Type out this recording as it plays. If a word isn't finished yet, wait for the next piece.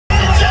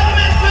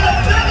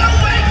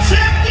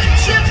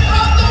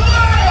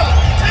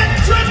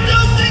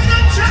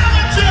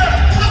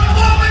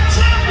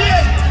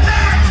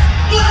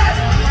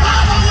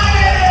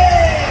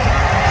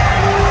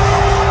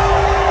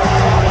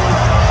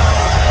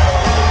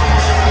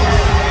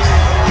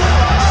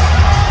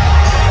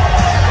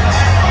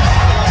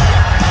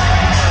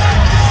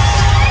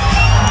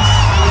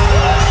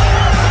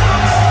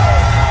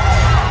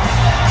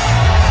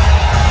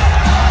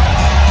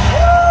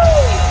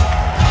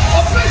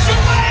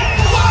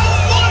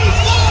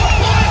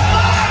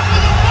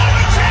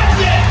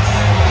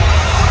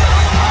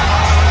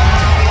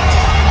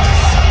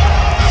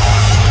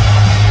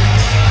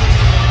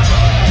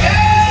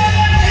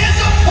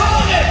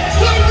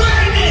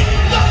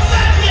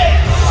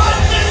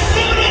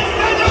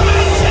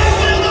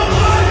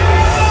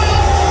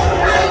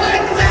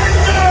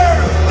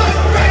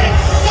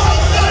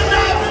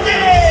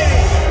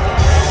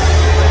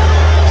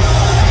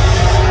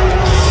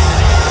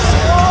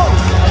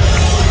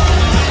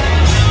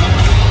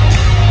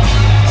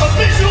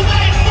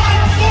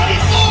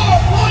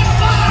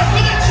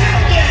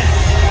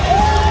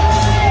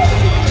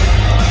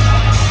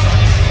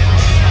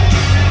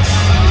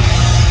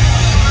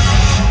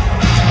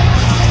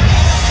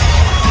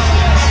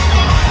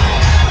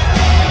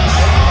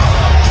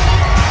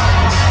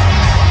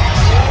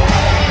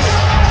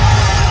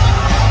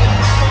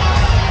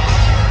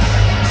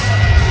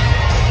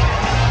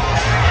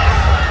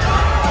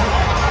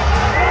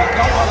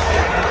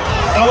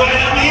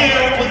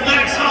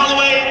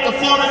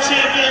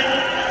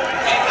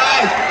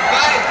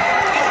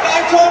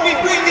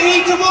the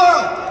heat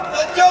tomorrow.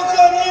 The joke's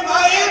on him.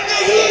 I am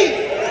the heat.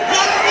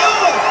 Let him know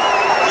it.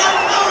 Let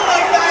him know,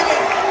 my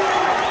faggot.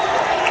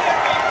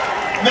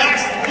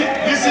 Max,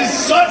 this is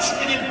such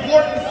an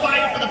important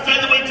fight for the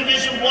featherweight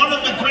division, one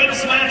of the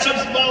greatest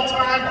matchups of all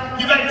time.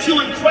 You've had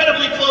two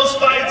incredibly close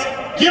fights.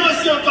 Give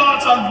us your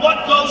thoughts on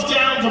what goes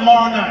down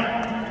tomorrow night.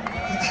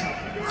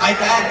 I've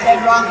had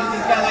 10 rounds with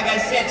this guy, like I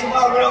said.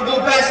 Tomorrow we'll go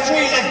past 3.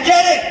 Let's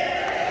get it.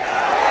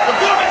 The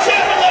former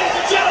champion, ladies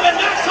and gentlemen,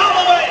 Max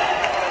Holloway.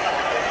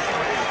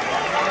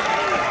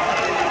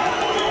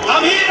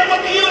 I'm here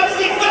with the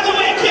UFC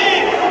featherweight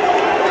king.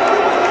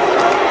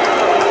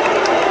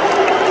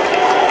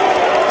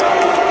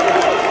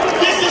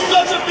 This is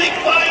such a big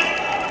fight.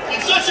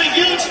 It's such a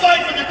huge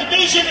fight for the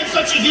division and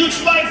such a huge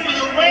fight for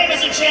your reign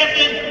as a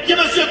champion. Give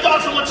us your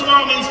thoughts on what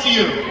tomorrow means to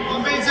you.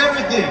 It means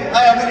everything.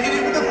 I've been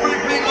hitting with the freak